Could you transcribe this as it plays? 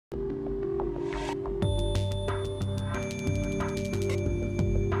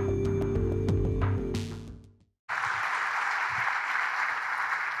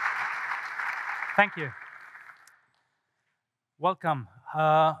Thank you. Welcome.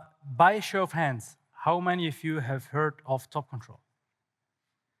 By a show of hands, how many of you have heard of TopControl?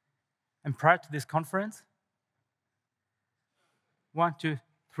 And prior to this conference? 1, 2,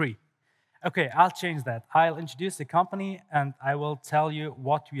 3. Okay, I'll change that. I'll introduce the company, and I will tell you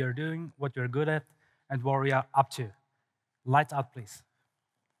what we are doing, what we're good at, and what we are up to. Lights out, please.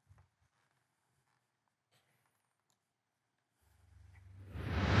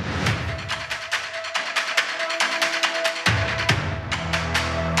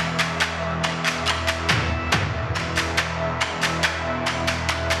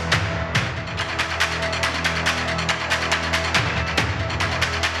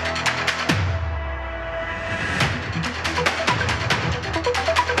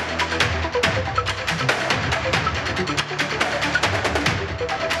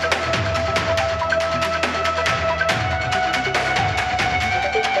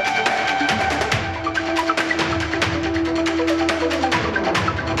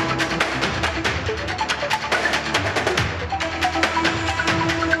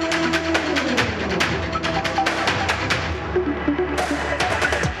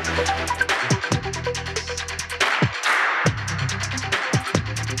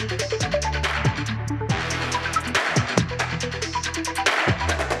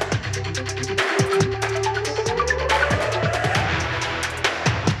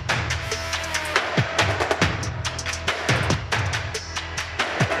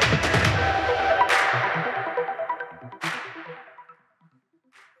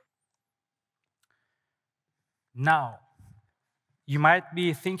 Now, you might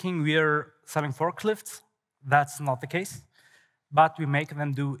be thinking we're selling forklifts. That's not the case, but we make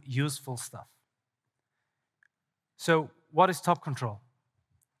them do useful stuff. So what is TopControl?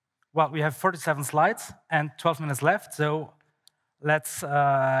 Well, we have 47 slides and 12 minutes left, so let's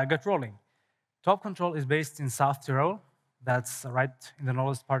get rolling. TopControl is based in South Tyrol. That's right in the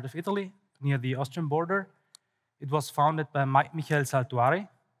northern part of Italy, near the Austrian border. It was founded by Michael Saltuari,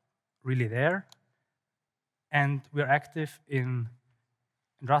 really there. And we're active in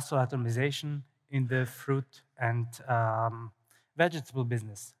industrial automation in the fruit and vegetable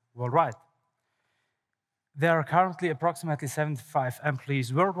business worldwide. There are currently approximately 75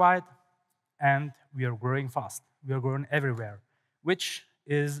 employees worldwide, and we are growing fast. We are growing everywhere, which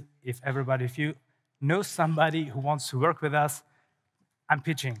is, if everybody of you knows somebody who wants to work with us, I'm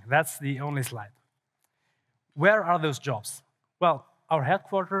pitching. That's the only slide. Where are those jobs? Well, our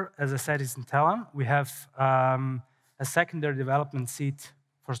headquarters, as I said, is in Tallinn. We have a secondary development seat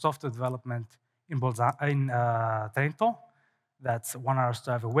for software development in Trento. That's 1 hour's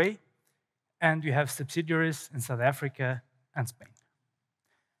drive away. And we have subsidiaries in South Africa and Spain.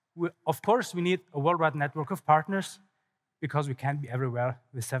 Of course, we need a worldwide network of partners because we can't be everywhere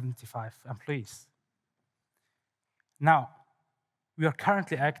with 75 employees. Now, we are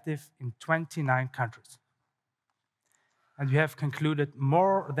currently active in 29 countries. And we have concluded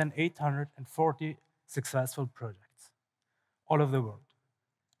more than 840 successful projects all over the world.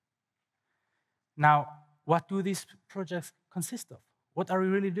 Now, what do these projects consist of? What are we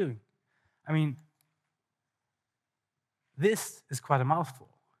really doing? I mean, this is quite a mouthful.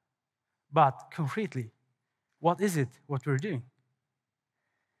 But concretely, what is it what we're doing?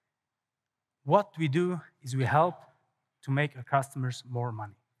 What we do is we help to make our customers more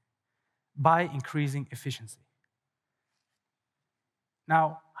money by increasing efficiency.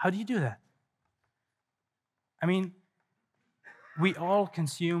 Now, how do you do that? I mean, we all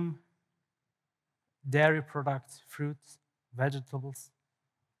consume dairy products, fruits, vegetables.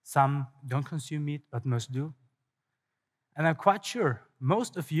 Some don't consume meat, but most do. And I'm quite sure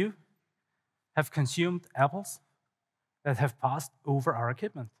most of you have consumed apples that have passed over our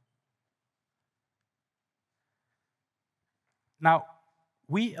equipment. Now,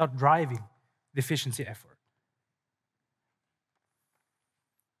 we are driving the efficiency effort.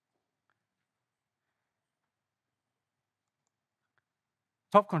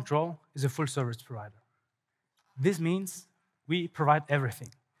 TopControl is a full-service provider. This means we provide everything.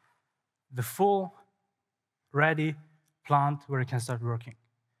 The full, ready plant where you can start working.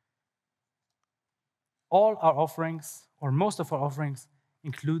 All our offerings, or most of our offerings,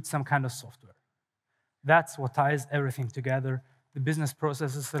 include some kind of software. That's what ties everything together. The business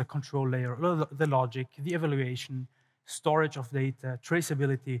processes, the control layer, the logic, the evaluation, storage of data,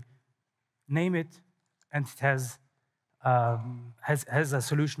 traceability, name it, and it has a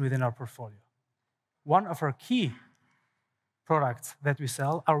solution within our portfolio. One of our key products that we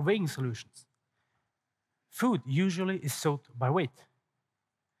sell are weighing solutions. Food usually is sold by weight.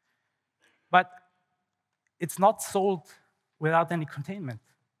 But it's not sold without any containment.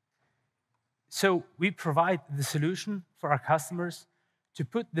 So we provide the solution for our customers to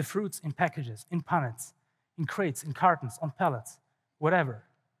put the fruits in packages, in pallets, in crates, in cartons, on pallets, whatever.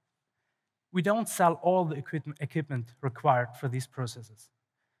 We don't sell all the equipment required for these processes,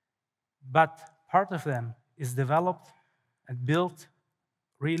 but part of them is developed and built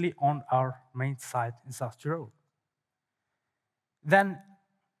really on our main site in South Tyrol. Then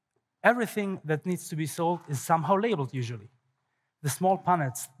everything that needs to be sold is somehow labeled usually. The small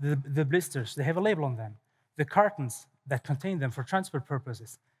pallets, the blisters, they have a label on them. The cartons that contain them for transport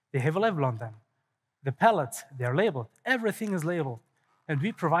purposes, they have a label on them. The pallets, they are labeled. Everything is labeled, and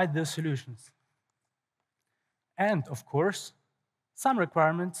we provide those solutions. And of course, some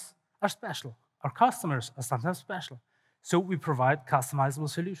requirements are special. Our customers are sometimes special. So we provide customizable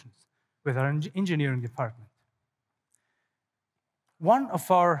solutions with our engineering department. One of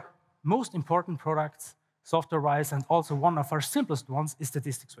our most important products, software-wise, and also one of our simplest ones, is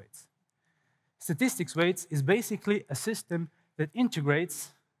Statistics Weights. Statistics Weights is basically a system that integrates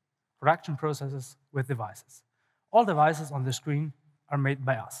production processes with devices. All devices on the screen are made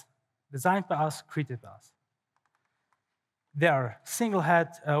by us, designed by us, created by us. They are single-head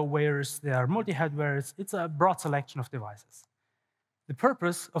weighers, they are multi-head weighers. It's a broad selection of devices. The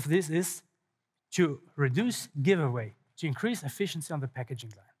purpose of this is to reduce giveaway, to increase efficiency on the packaging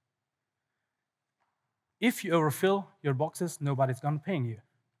line. If you overfill your boxes, nobody's going to pay you.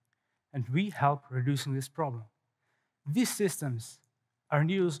 And we help reducing this problem. These systems are in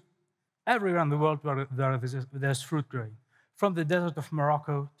use everywhere in the world where there's fruit growing, from the desert of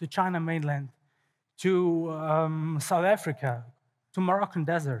Morocco to China mainland, to South Africa, to Moroccan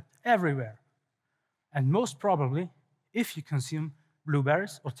desert, everywhere. And most probably, if you consume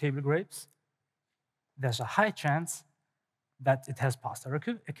blueberries or table grapes, there's a high chance that it has passed our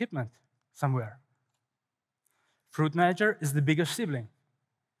equipment somewhere. Fruit Manager is the bigger sibling.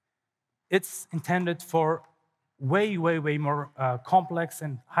 It's intended for way more complex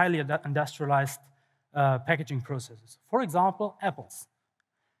and highly industrialized packaging processes. For example, apples.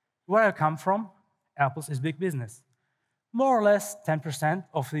 Where I come from, apples is big business. More or less 10%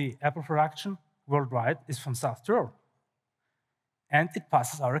 of the apple production worldwide is from South Tyrol. And it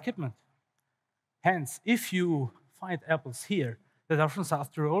passes our equipment. Hence, if you find apples here that are from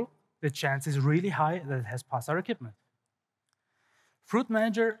South Tyrol, the chance is really high that it has passed our equipment. Fruit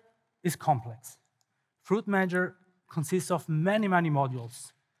Manager is complex. Fruit Manager consists of many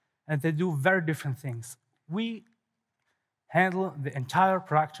modules, and they do very different things. We handle the entire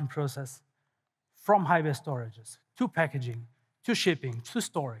production process from high-bay storages, to packaging, to shipping, to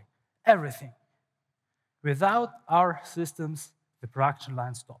storing, everything. Without our systems, the production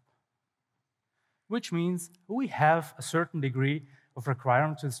lines stop. Which means we have a certain degree of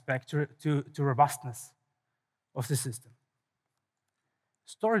requirement to respect to robustness of the system.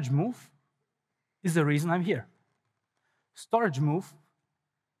 Storage Move is the reason I'm here. Storage Move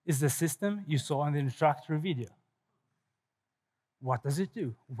is the system you saw in the introductory video. What does it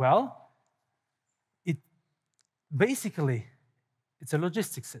do? Well, basically, it's a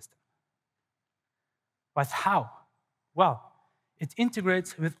logistics system. But how? Well, it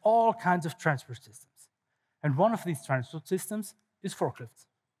integrates with all kinds of transport systems. And one of these transport systems is forklifts.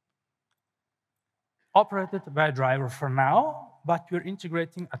 Operated by a driver for now, but we're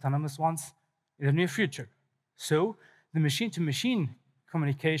integrating autonomous ones in the near future. So the machine-to-machine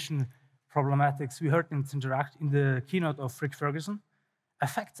communication problematics we heard in the keynote of Rick Ferguson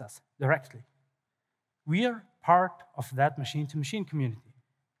affects us directly. We are part of that machine-to-machine community.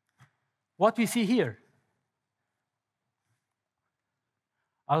 What we see here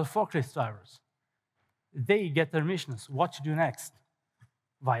are the forklift drivers. They get their missions, what to do next,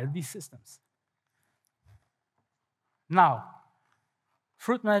 via these systems. Now,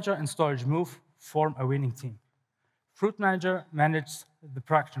 Fruit Manager and Storage Move form a winning team. Fruit Manager manages the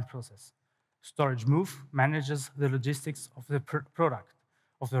production process. Storage Move manages the logistics of the product,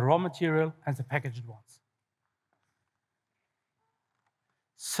 of the raw material and the packaged ones.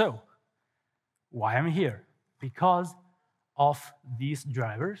 So, why I'm here? Because of these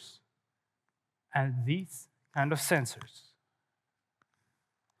drivers and these kind of sensors.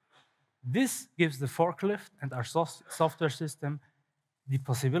 This gives the forklift and our software system the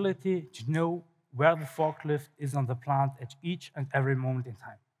possibility to know where the forklift is on the plant at each and every moment in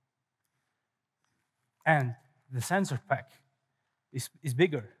time. And the sensor pack is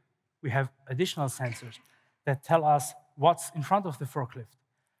bigger. We have additional sensors that tell us what's in front of the forklift,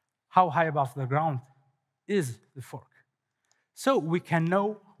 how high above the ground is the fork. So we can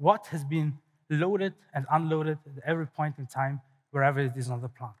know what has been loaded and unloaded at every point in time, wherever it is on the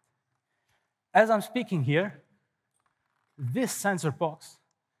plant. As I'm speaking here, this sensor box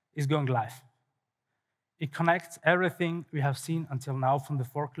is going live. It connects everything we have seen until now from the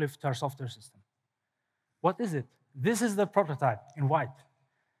forklift to our software system. What is it? This is the prototype in white.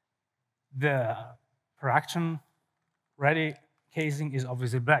 The production-ready casing is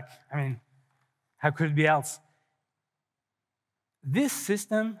obviously black. I mean, how could it be else? This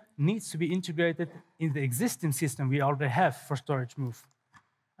system needs to be integrated in the existing system we already have for storage move.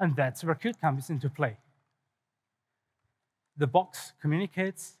 And that's where Qt comes into play. The box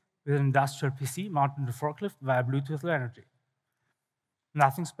communicates with an industrial PC mounted on the forklift via Bluetooth Low Energy.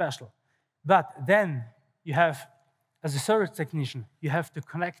 Nothing special. But then you have, as a service technician, you have to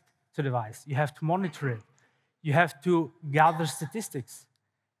connect to the device. You have to monitor it. You have to gather statistics.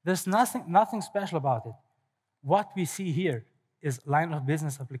 There's nothing special about it. What we see here is line of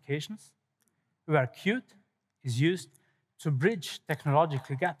business applications where Qt is used to bridge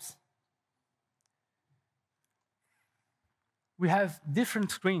technological gaps. We have different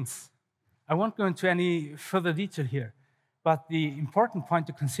screens. I won't go into any further detail here, but the important point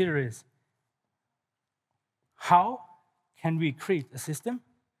to consider is how can we create a system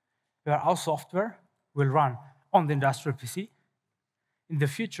where our software will run on the industrial PC, in the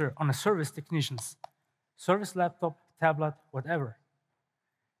future on a service technician's service laptop, tablet, whatever.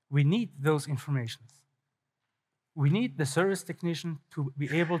 We need those informations. We need the service technician to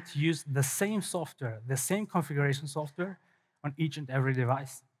be able to use the same software, the same configuration software on each and every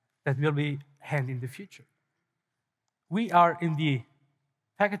device that will be handy in the future. We are in the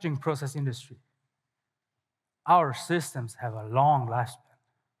packaging process industry. Our systems have a long lifespan.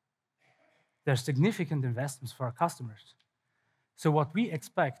 There are significant investments for our customers. So what we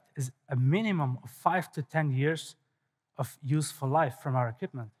expect is a minimum of 5 to 10 years of useful life from our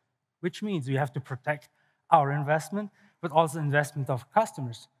equipment, which means we have to protect our investment, but also investment of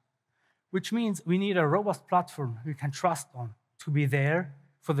customers, which means we need a robust platform we can trust on to be there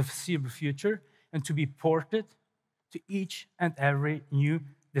for the foreseeable future and to be ported to each and every new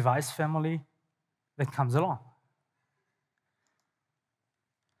device family that comes along.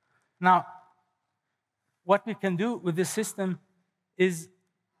 Now, what we can do with this system is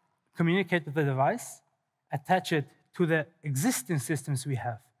communicate with the device, attach it to the existing systems we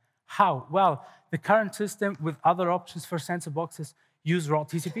have. How? Well, the current system with other options for sensor boxes use raw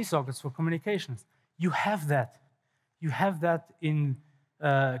TCP sockets for communications. You have that. You have that in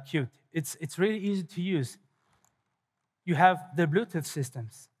Qt. It's really easy to use. You have the Bluetooth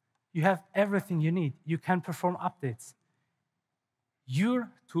systems. You have everything you need. You can perform updates. Your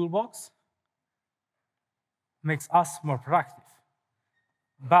toolbox makes us more productive.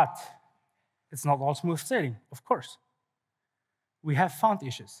 But it's not all smooth sailing, of course. We have found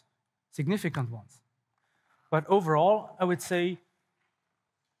issues, significant ones. But overall, I would say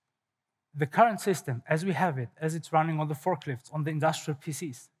the current system, as we have it, as it's running on the forklifts, on the industrial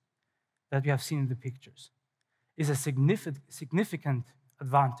PCs that we have seen in the pictures, is a significant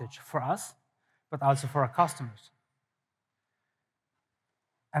advantage for us, but also for our customers.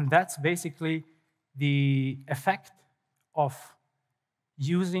 And that's basically the effect of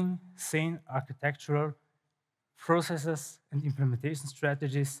using sane architectural processes and implementation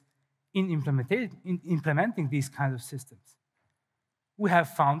strategies in implementing these kinds of systems. We have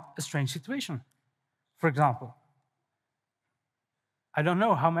found a strange situation. For example, I don't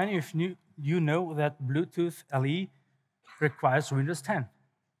know how many of you know that Bluetooth LE requires Windows 10.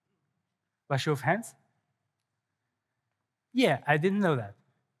 By show of hands? Yeah, I didn't know that.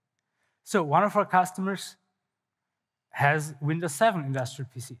 So one of our customers has Windows 7 industrial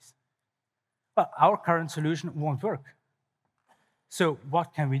PCs. But our current solution won't work. So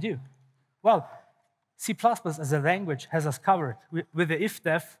what can we do? Well, C++ as a language has us covered. With the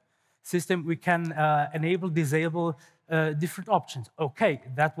if-def system, we can enable, disable different options. OK,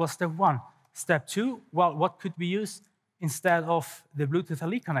 that was step one. Step two, well, what could we use instead of the Bluetooth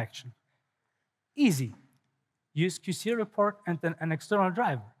LE connection? Easy. Use QC report and then an external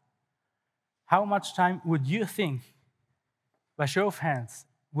driver. How much time would you think, by show of hands,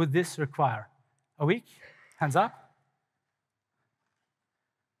 would this require? A week? Hands up?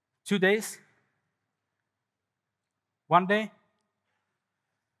 2 days? 1 day?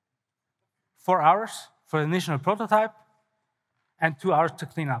 4 hours for the initial prototype? And 2 hours to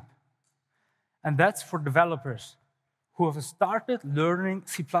clean up. And that's for developers who have started learning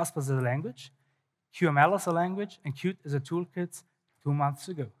C++ as a language, QML as a language, and Qt as a toolkit 2 months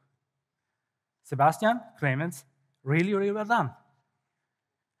ago. Sebastian, Clemens, really, really well done.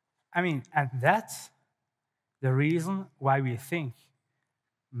 I mean, and that's the reason why we think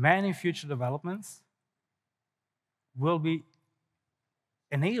many future developments will be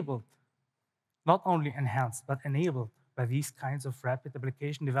enabled, not only enhanced, but enabled by these kinds of rapid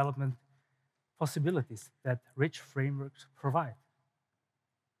application development possibilities that rich frameworks provide.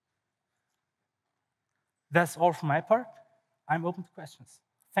 That's all for my part. I'm open to questions.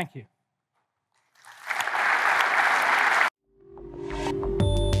 Thank you.